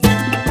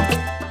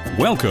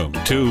Welcome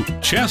to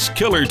Chess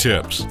Killer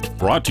Tips,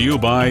 brought to you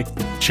by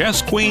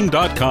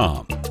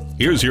ChessQueen.com.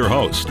 Here's your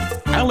host,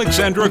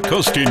 Alexandra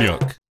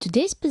Kostyniuk.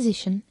 Today's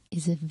position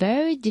is a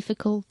very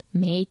difficult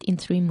mate in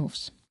 3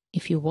 moves.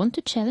 If you want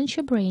to challenge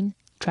your brain,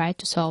 try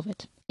to solve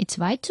it. It's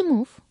white to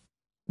move,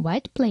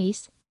 white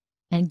plays,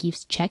 and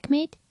gives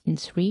checkmate in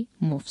 3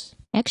 moves.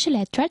 Actually,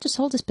 I tried to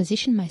solve this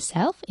position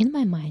myself in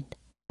my mind,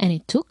 and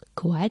it took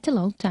quite a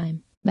long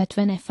time. But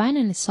when I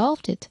finally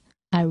solved it,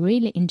 I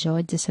really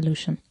enjoyed the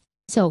solution.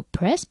 So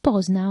press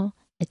pause now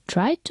and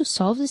try to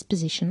solve this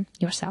position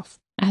yourself.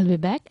 I'll be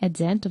back at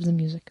the end of the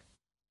music.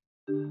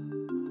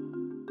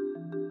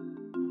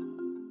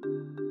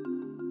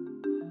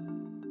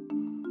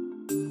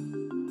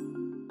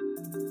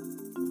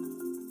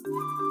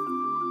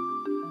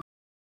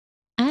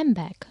 I'm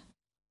back.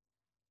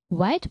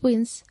 White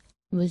wins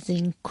with the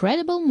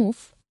incredible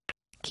move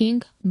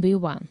King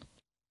b1.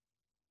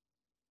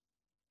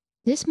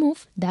 This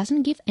move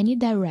doesn't give any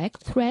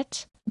direct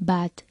threat,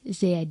 but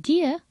the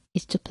idea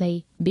is to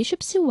play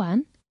bishop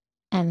c1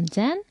 and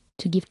then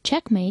to give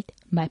checkmate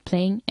by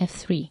playing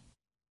f3.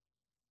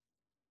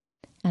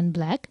 And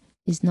black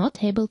is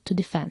not able to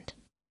defend.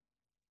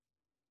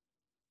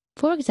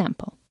 For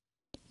example,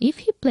 if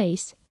he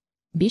plays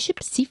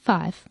bishop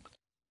c5,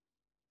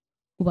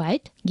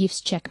 white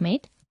gives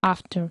checkmate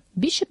after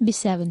bishop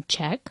b7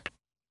 check,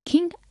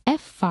 king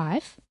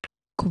f5,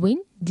 queen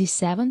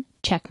d7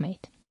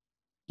 checkmate.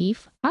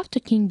 If after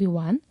king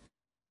b1,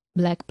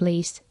 black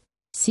plays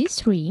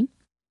c3,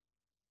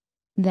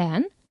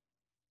 then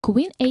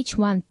queen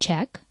h1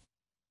 check,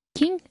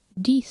 king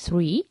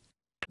d3,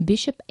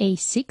 bishop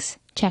a6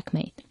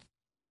 checkmate.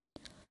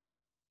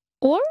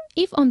 Or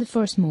if on the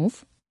first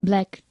move,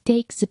 black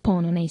takes the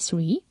pawn on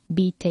a3,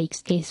 b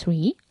takes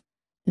a3,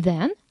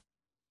 then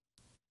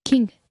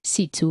king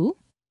c2,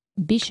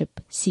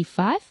 bishop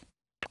c5,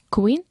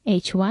 queen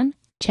h1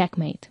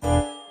 checkmate.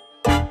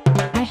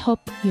 I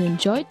hope you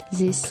enjoyed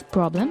this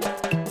problem.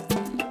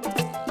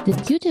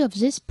 The beauty of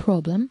this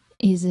problem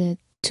is a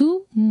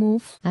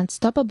 2-move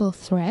unstoppable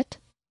threat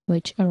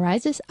which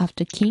arises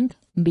after king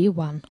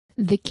b1.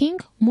 The king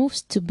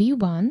moves to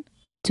b1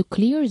 to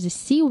clear the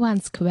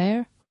c1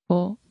 square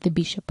for the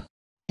bishop.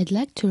 I'd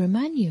like to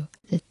remind you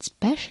that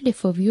especially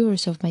for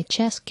viewers of my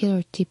Chess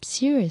Killer Tips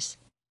series,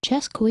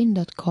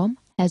 ChessQueen.com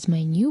has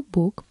my new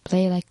book,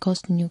 Play Like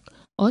Kostyniuk,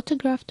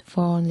 autographed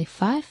for only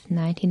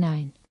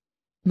 $5.99.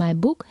 My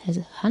book has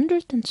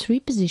 103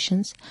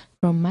 positions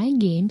from my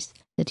games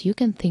that you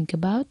can think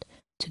about,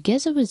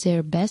 together with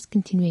their best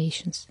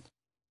continuations.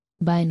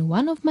 Buying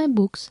one of my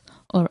books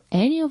or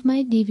any of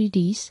my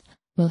DVDs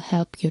will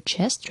help your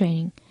chess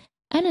training,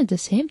 and at the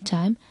same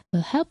time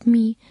will help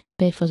me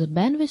pay for the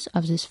bandwidth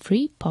of this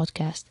free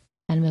podcast,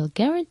 and will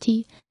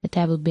guarantee that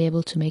I will be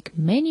able to make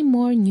many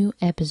more new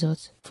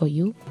episodes for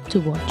you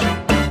to watch.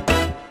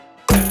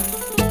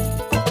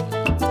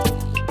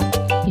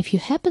 If you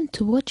happen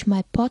to watch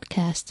my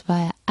podcast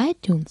via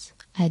iTunes,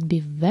 I'd be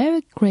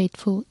very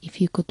grateful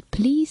if you could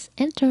please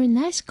enter a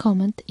nice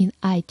comment in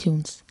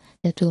iTunes.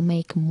 That will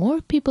make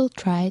more people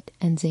try it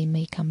and they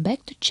may come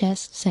back to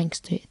chess thanks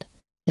to it.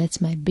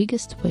 That's my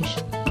biggest wish.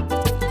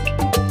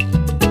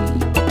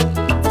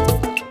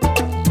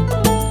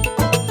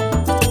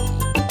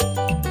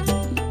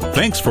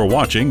 Thanks for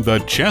watching the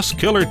Chess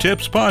Killer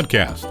Tips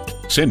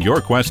podcast. Send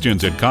your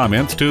questions and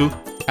comments to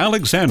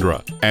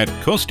Alexandra at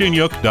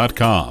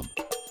Kostyniuk.com.